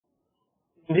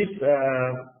this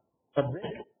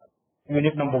subject,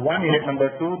 unit number 1, unit number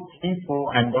 2, 3,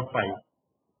 4, and 5.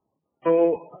 So,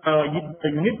 in the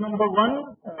unit number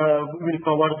 1, we will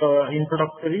cover the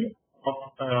introductory of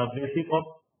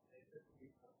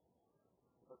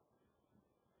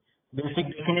basic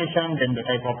definition, then the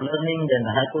type of learning, then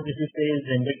the hypothesis phase,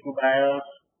 the inductive bias,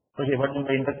 okay, what is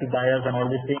the inductive bias and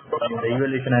all these things, and the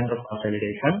evaluation and the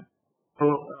consolidation. So,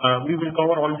 we will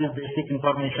cover all this basic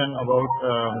information about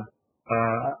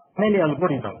mainly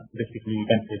algorithm. Basically, you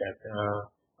can say that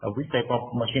which type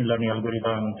of machine learning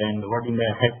algorithm, then what is the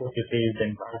hypothesis,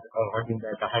 then what is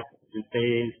the hypothesis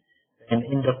phase, and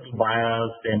inductive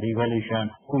bias, and the evaluation,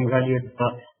 who evaluate the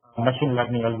machine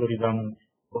learning algorithm.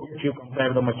 If you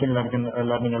compare the machine learning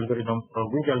algorithm,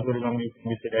 which algorithm you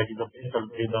can say that is the best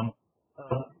algorithm,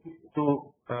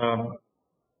 to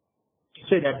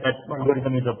say that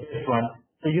algorithm is the best one.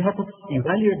 So you have to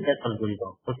evaluate that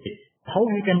algorithm. Okay, how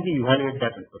we can evaluate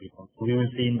that algorithm? So we will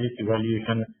see in this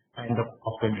evaluation and the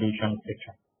consolidation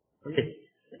section. Okay,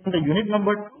 in the unit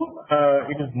number 2,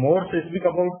 it is more specific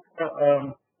about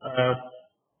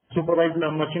supervised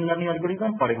machine learning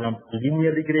algorithm. For example,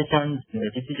 linear regression,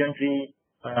 decision tree.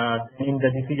 In the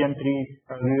decision tree,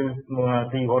 we will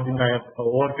see what is the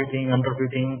overfitting,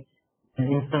 underfitting,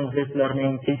 instance-based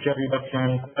learning, feature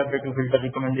reduction, collaborative filter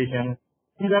recommendation.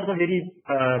 These are the very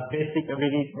basic,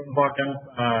 very important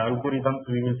algorithms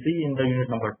we will see in the unit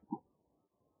number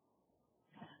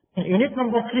 2. In unit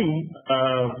number 3,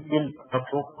 we will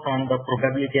focus on the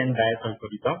probability and bias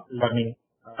algorithm, learning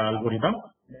algorithm,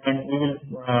 and we will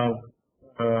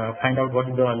find out what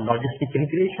is the logistic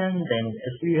regression, then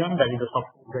SVM, that is the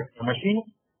software vector machine,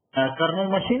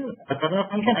 kernel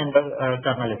function, and the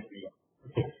kernel SVM.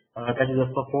 Okay. That is a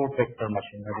support vector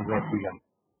machine, that is the SVM.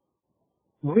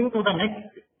 Moving to the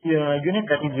next unit,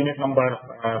 that is unit number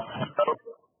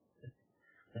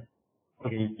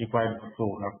okay, it's required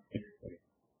 4, not 6. Sorry.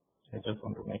 I just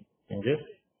want to make changes.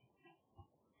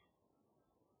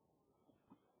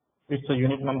 It's a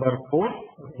unit number 4.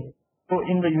 Okay. So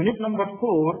in the unit number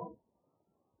 4,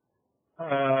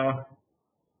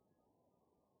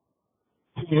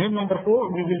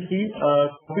 we will see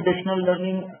computational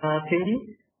learning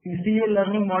theory, PCA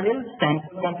learning model,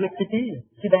 sample complexity,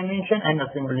 dimension, and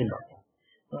assembly logic.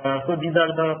 So these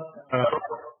are the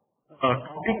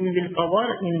topics we will cover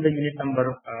in the unit number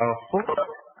 4.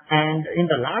 And in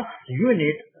the last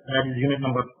unit, that is unit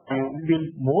number 5, we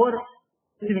will more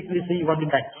specifically see what is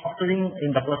the clustering.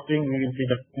 In the clustering, we will see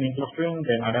the training clustering,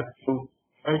 then adaptive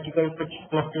vertical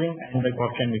clustering, and the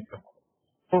Gaussian mixture.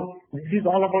 So this is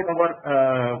all about our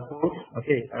course.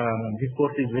 Okay, this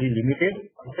course is very limited.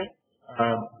 Okay,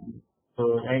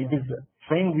 so it is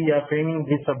we are framing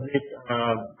this subject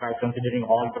by considering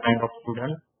all the kind of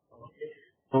students. Okay.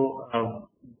 So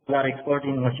who are expert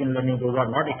in machine learning, those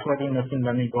are not expert in machine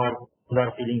learning, who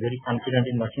are feeling very confident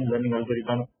in machine learning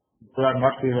algorithm, who are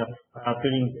not feeling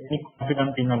any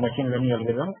confident in a machine learning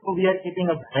algorithm. So we are keeping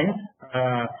a balance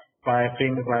by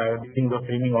doing the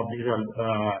framing of this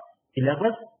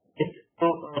syllabus,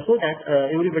 so that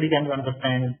everybody can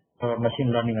understand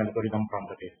machine learning algorithm from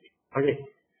the basic. Okay.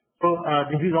 So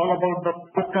this is all about the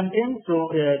course content. So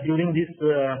during this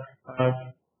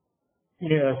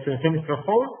semester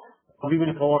 4, we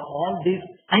will cover all these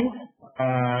things.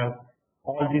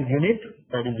 All these units,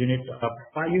 that is unit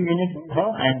 5 units we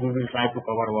have, and we will try to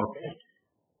cover our best,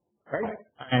 right?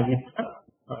 And with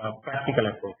practical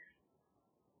approach.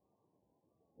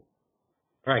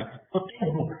 Right. So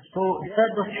textbooks. So there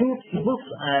are the few books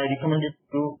I recommended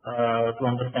to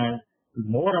understand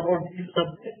more about this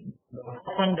subject. The first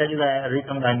one that is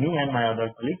written by me and my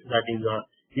other colleagues, that is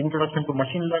Introduction to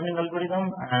Machine Learning Algorithm.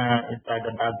 It's by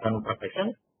the Dr.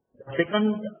 Profession. The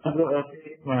second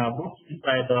book is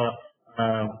by the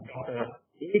Dr.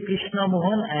 A. Krishna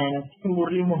Mohan and T.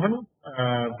 Murli Mohan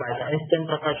by the Einstein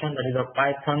Prakashan, that is a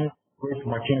Python with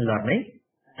machine learning.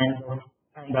 And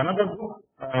another book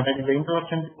that is the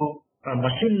Introduction to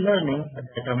Machine Learning at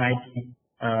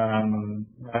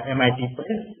MIT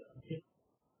Press.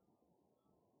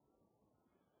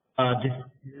 This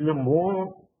is the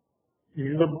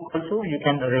book also you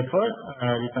can refer,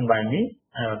 written by me,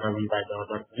 by the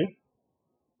other colleague.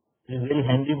 It is a very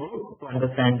handy book to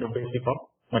understand the basic of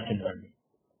machine learning.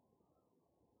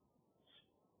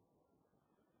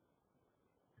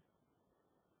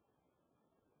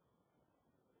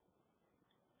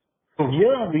 So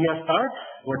here we are start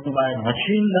working by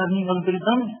machine learning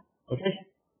algorithm. Okay.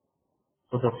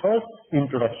 So the first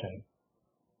introduction.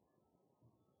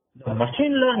 The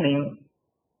machine learning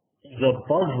is a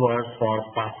buzzword for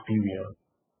past few years.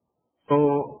 So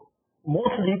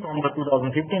mostly from the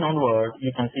 2015 onward,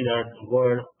 you can see that the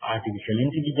word artificial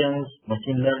intelligence,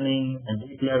 machine learning, and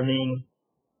deep learning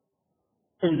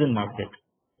is in market.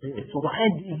 Okay. So why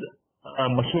these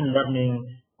machine learning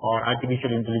or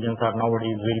artificial intelligence are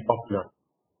nowadays very popular?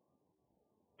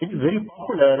 It is very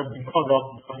popular because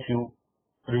of a few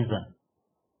reasons.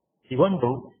 Even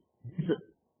though these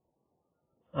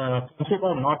concepts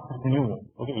are not new,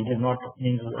 okay, it is not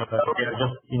means they are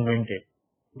just invented.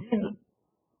 This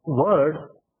word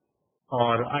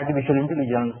or artificial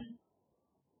intelligence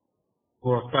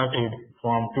was started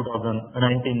from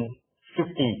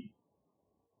 1950,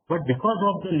 but because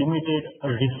of the limited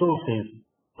resources,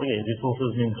 okay,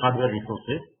 resources means hardware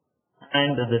resources,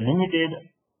 and the limited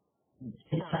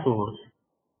data source,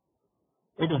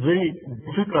 it is very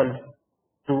difficult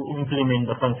to implement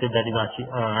the concept that is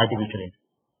artificial intelligence.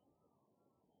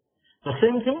 The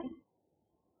same thing,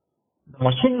 the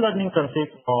machine learning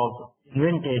concept was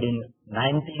invented in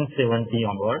 1970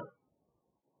 onward,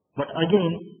 but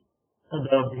again,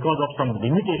 because of some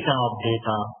limitation of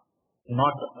data,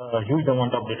 not a huge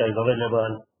amount of data is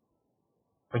available.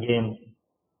 Again,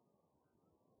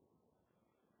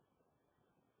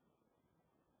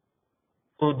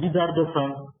 so these are the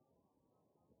some,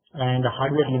 and the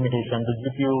hardware limitation. The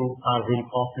GPU are very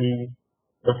costly,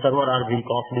 the server are very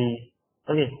costly.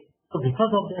 Okay, so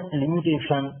because of that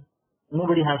limitation,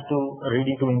 nobody has to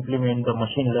ready to implement the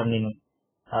machine learning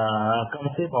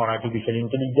concept or artificial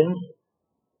intelligence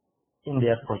in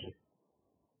their project.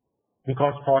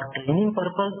 Because for training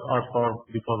purpose or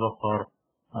because of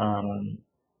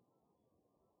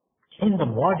in the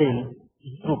model,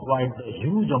 it requires a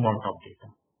huge amount of data.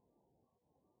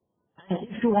 And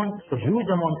if you want a huge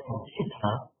amount of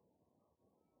data,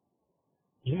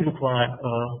 you require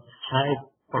a high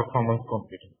performance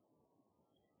computing.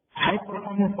 High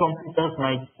performance computers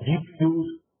like GPUs,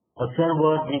 a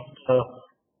server with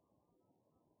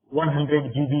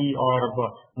 100 GB or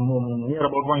near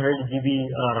about 100 GB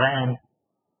RAM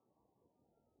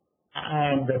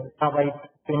and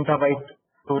petabyte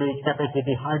storage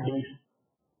capacity hard disk.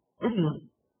 It is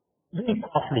very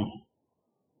costly.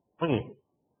 Okay.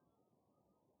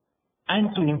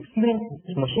 And to implement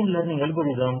this machine learning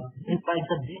algorithm inside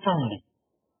the data only.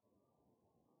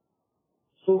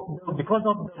 So because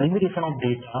of the limitation of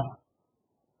data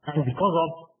and because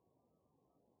of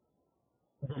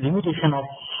the limitation of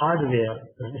hardware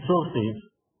resources,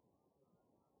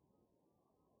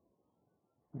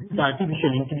 this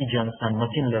artificial intelligence and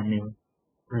machine learning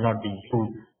will not be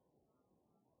used.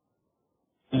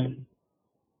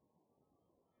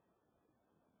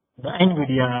 The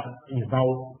NVIDIA is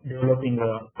now developing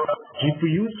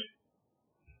GPUs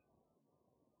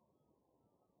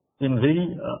in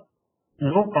very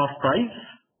low cost price.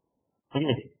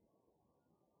 Okay.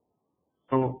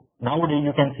 So nowadays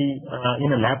you can see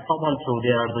in a laptop also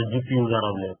there are the GPUs are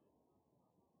available.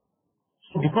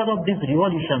 So because of this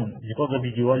revolution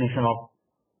of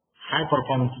high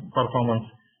performance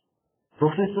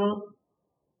processor,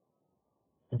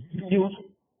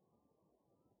 GPUs,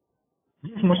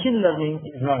 this machine learning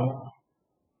is now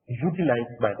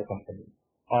utilized by the company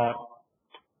or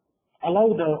allow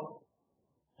the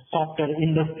software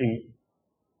industry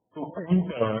to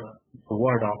enter the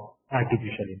world of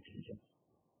artificial intelligence.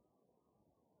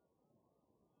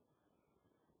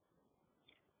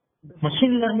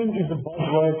 Machine learning is a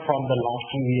buzzword from the last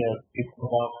few years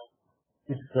because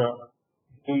it's a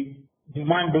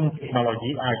demanding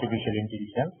technology, artificial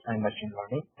intelligence and machine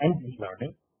learning and deep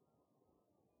learning.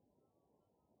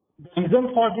 The reason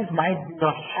for this might be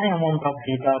the high amount of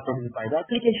data produced by the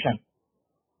application.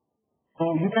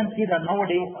 So you can see that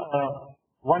nowadays,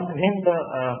 when the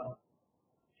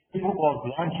Facebook was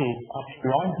launched,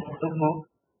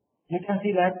 you can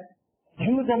see that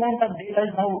huge amount of data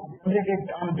is now generated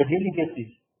on the daily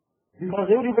basis because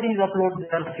everybody is uploading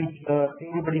their feature,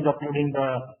 everybody is uploading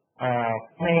the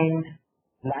comments,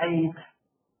 likes.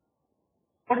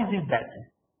 What is it that?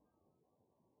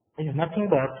 It is nothing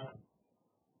but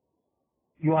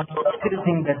you are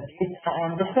increasing the data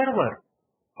on the server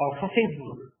of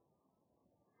Facebook.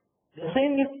 The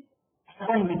same is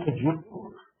happening with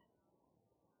YouTube.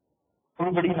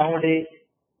 Everybody nowadays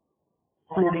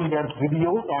uploading their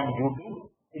videos on YouTube.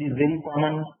 It is very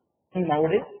common thing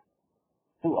nowadays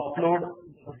to upload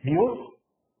videos.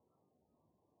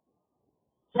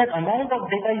 That amount of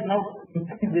data is now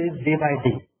increases day by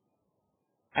day.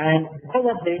 And because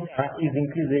of data is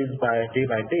increases by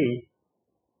day,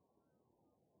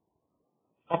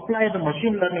 apply the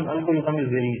machine learning algorithm is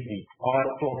very easy, or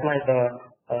to apply the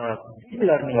deep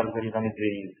learning algorithm is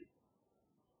very easy.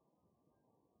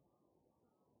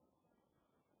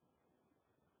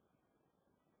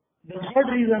 The third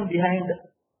reason behind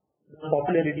the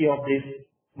popularity of this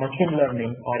machine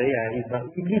learning or AI is the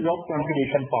increase of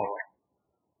computation power.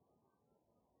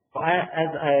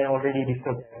 As I already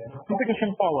discussed,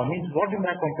 computation power means what do you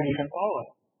mean by computation power?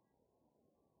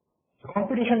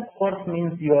 Computation power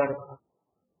means your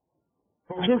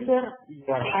processor,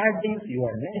 your hard disk,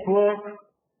 your network,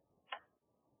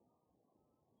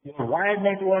 your wired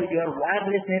network, your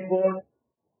wireless network.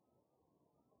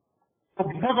 So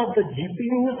because of the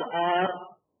GPUs are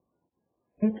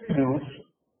introduced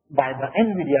by the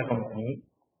NVIDIA company,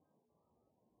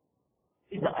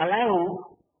 it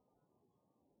allows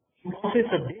to process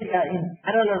the data in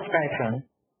parallel fashion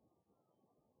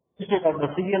instead of the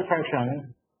serial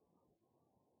fashion,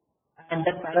 and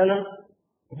that parallel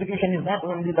execution is not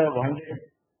only the 100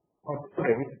 or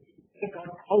 200, it got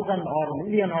 1,000 or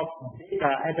million of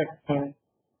data at a time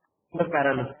in the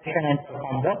parallel fashion and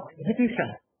perform the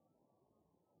execution.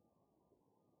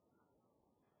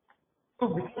 So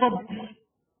because of this,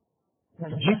 the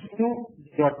GPU,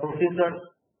 your processor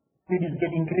speed is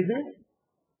getting increases.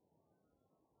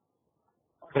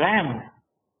 RAM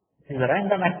is a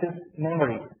random access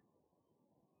memory.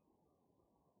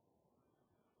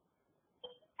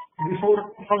 Before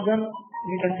 2000,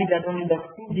 you can see that only the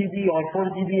 2 GB or 4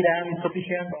 GB RAM is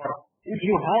sufficient, or if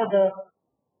you have the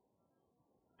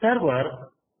server,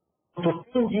 so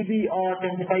 2 GB or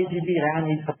 25 GB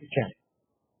RAM is sufficient.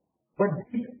 But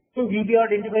 2 GB or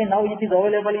 25 now it is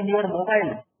available in your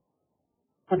mobile.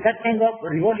 So that kind of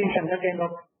revolution, that kind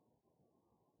of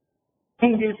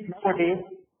changes nowadays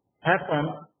happen,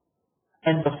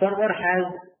 and the server has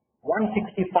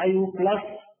 165 plus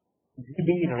GB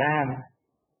RAM.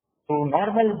 So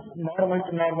normal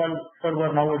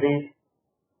server nowadays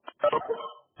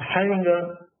having a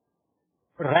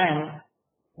RAM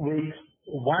with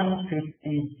 150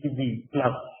 GB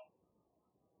plus.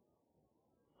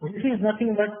 This is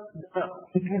nothing but the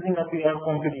increasing of your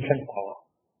computation power.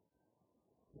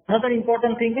 Another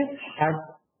important thing is hard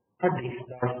disk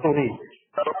or storage.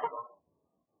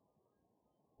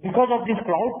 Because of this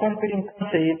cloud computing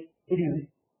concept, it is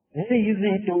very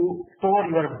easy to store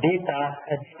your data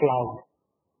at cloud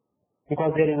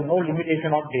because there is no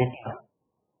limitation of data,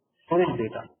 storage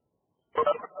data.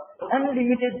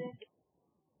 Unlimited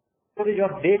storage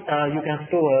of data you can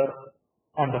store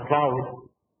on the cloud,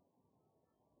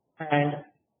 and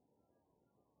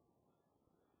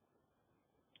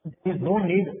there is no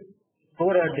need to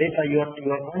store your data your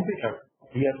computer,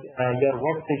 your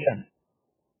workstation.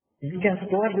 You can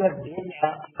store your data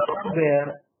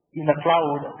somewhere in the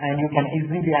cloud and you can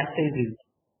easily access it.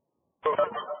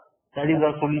 That is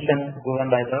the solution given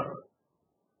by the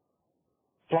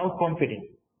cloud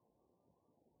computing.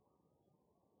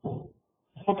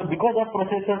 So because of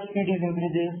processor speed is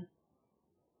increases,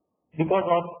 because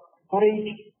of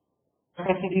storage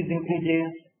capacity is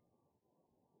increases,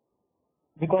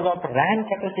 because of RAM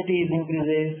capacity is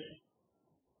increases,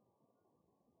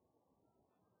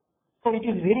 so it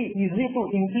is very easy to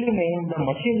implement the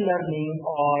machine learning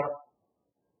or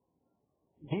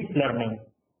deep learning,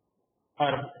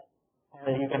 or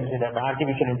you can say that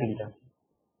artificial intelligence.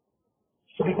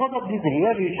 So because of this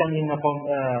revolution in the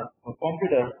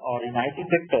computer or in IT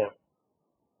sector,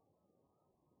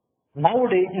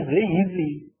 nowadays it is very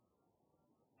easy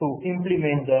to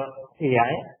implement the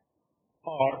AI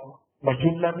or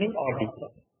machine learning or deep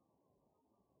learning.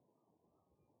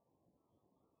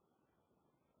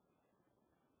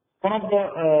 One of the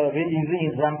very easy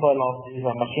example of this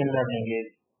machine learning is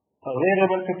a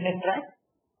wearable fitness track.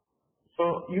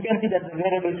 So you can see that the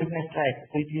wearable fitness track,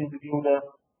 which is give the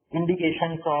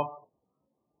indications of,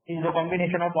 is a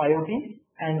combination of IoT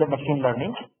and the machine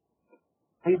learning.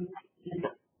 It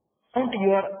count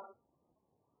your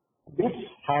bits,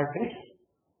 heart beats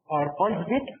or pulse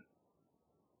beat,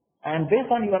 and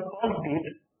based on your pulse beat,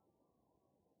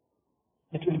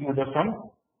 it will give the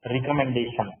some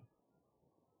recommendation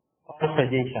or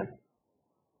suggestion.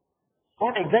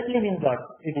 What exactly means that?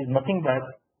 It is nothing but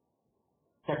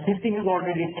the system is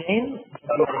already trained,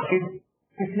 your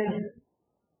fitness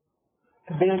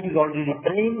base is already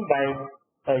trained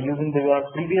by using your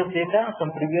previous data,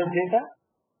 some previous data,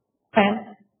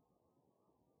 and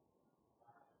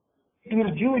it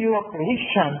will give you a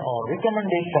prediction or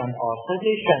recommendation or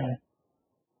suggestion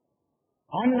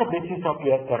on the basis of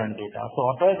your current data. So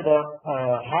whatever the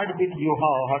heartbeat you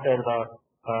have, whatever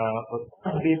the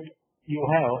heartbeat you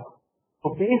have, so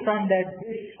based on that,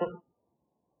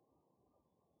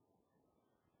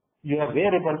 your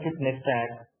wearable fitness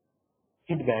track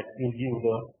feedback will give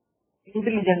the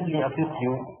intelligently assist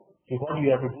you what you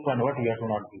have to do and what you have to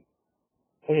not do.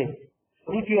 Okay.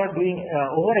 So if you are doing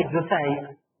over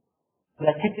exercise,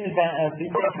 The feedback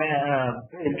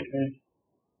will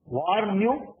warn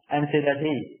you and say that,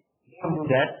 hey, don't do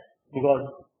that because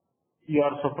you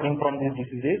are suffering from these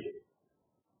diseases.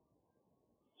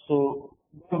 So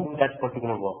don't do that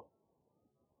particular work.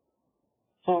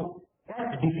 So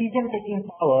that decision taking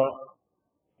power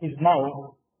is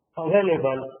now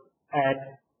available at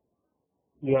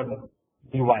your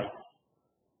device.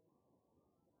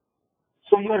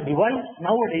 So your device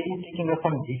nowadays is taking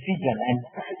some decision, and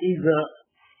that is a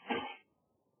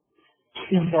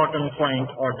important point,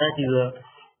 or that is a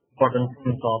important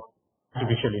point of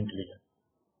artificial intelligence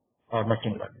or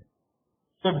machine learning.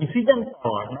 So decision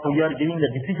power, now you are giving the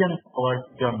decision power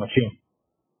to your machine.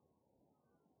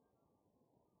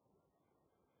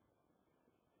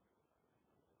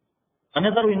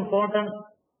 Another important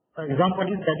example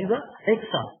is that is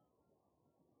Alexa.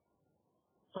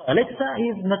 So Alexa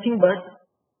is nothing but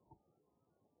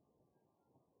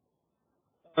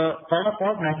sort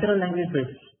of natural language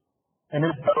based.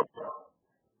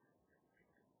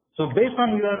 So based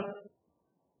on your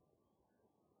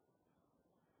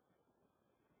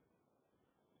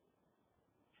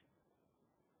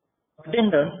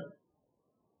attendance,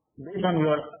 based on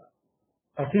your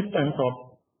assistance of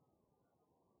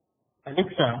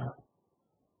Alexa,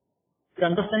 to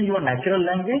understand your natural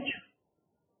language,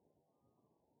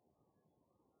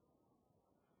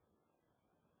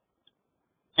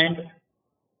 and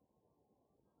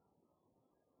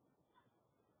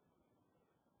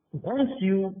once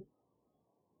you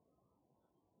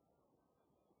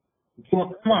give a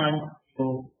command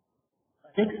to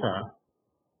Alexa,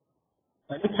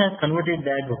 Alexa has converted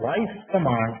that voice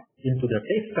command into the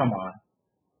text command,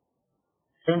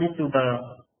 send it to the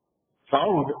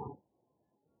cloud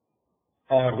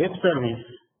or web service.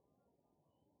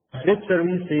 Web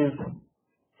service is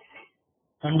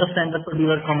understand the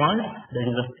particular command, that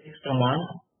is a text command,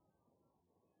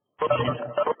 and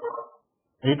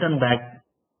return back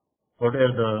whatever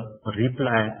the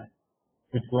reply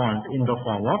it wants in the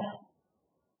form of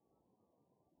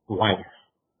voice.